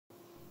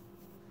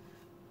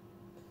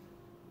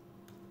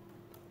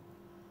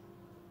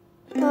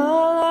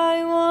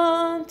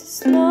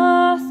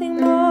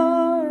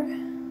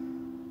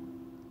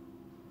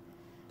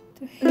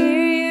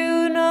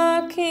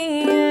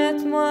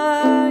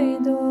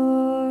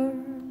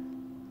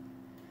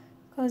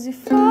as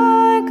if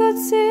I could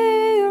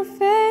see your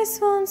face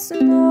once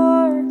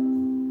more.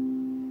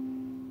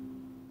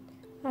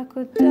 I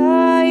could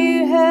die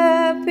a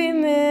happy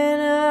man,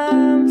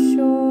 I'm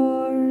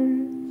sure.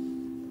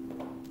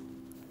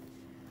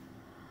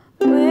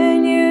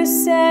 When you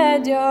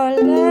said your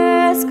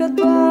last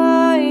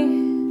goodbye,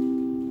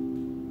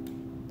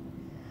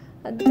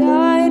 I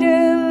died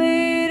a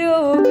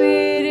little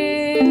bit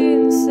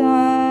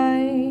inside.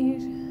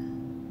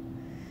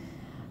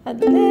 I'd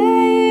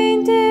lay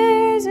in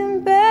tears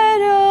in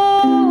bed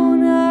all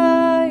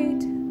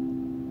night,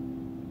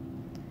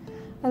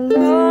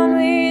 alone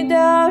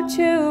without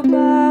you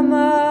by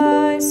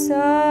my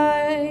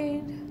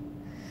side.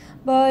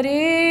 But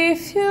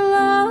if you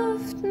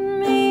loved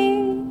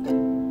me,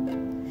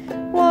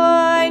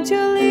 why'd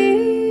you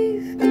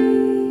leave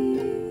me?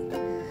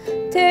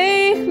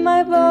 Take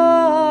my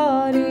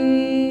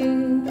body,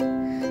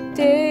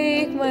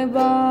 take my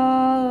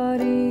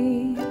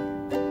body.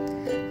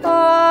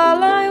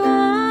 All I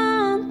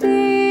want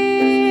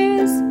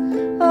is,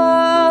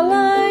 all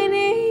I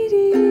need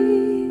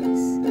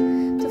is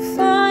to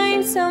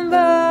find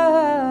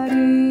somebody.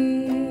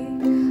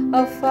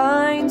 I'll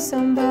find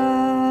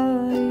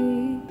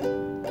somebody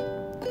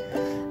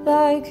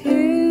like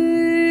you.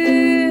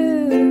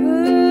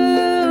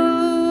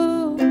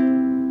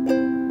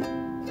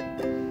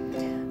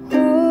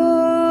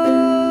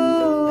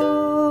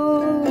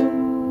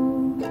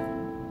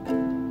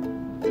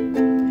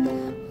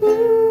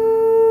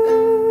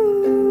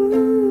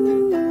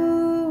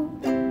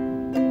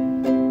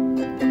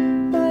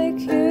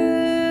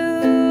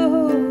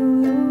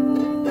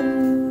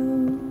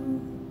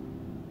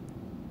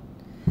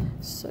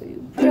 So you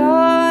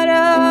brought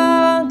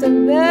out the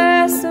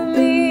best of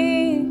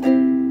me,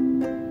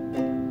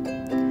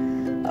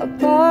 a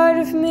part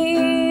of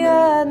me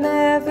I'd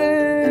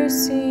never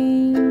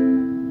seen.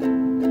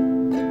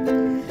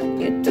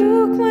 You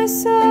took my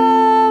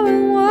soul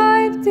and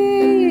wiped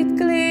it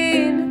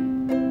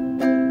clean.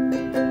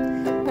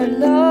 Our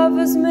love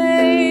was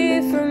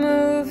made for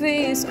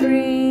movie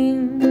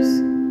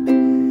screens.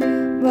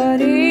 But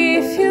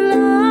if you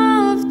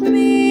loved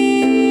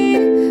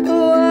me,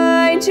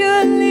 why'd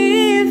you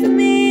leave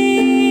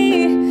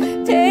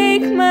me?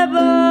 Take my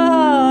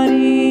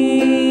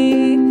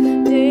body,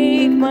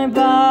 take my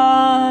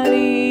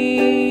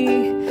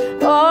body.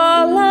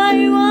 All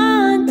I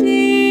want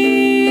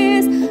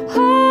is,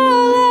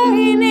 all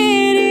I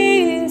need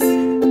is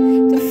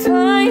to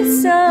find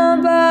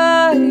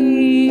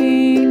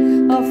somebody.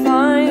 I'll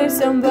find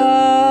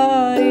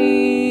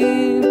somebody.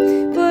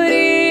 But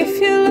if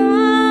you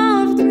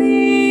loved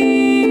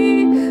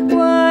me,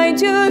 why'd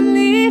you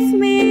leave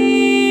me?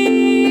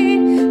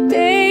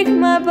 Take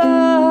my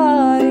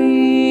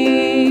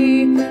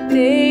body,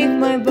 take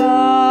my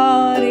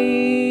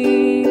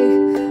body.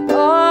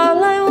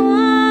 All I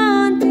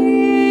want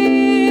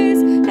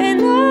is,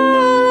 and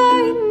all I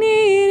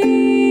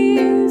need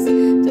is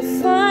to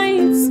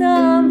find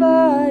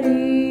somebody,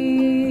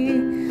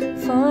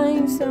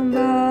 find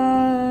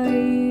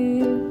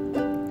somebody.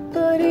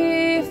 But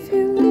if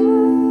you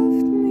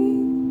loved me,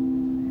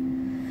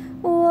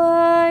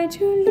 why'd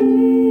you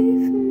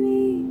leave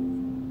me?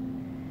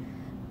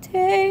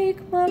 Take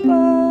my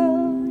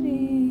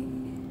body,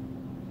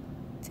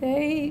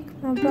 take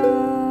my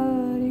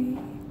body.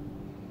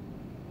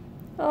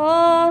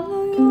 All I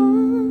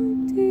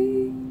want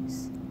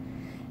is,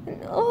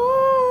 and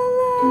all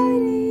I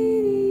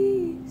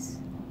need is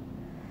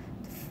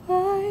to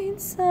find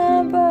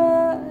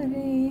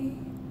somebody,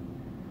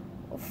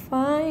 or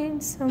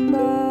find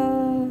somebody.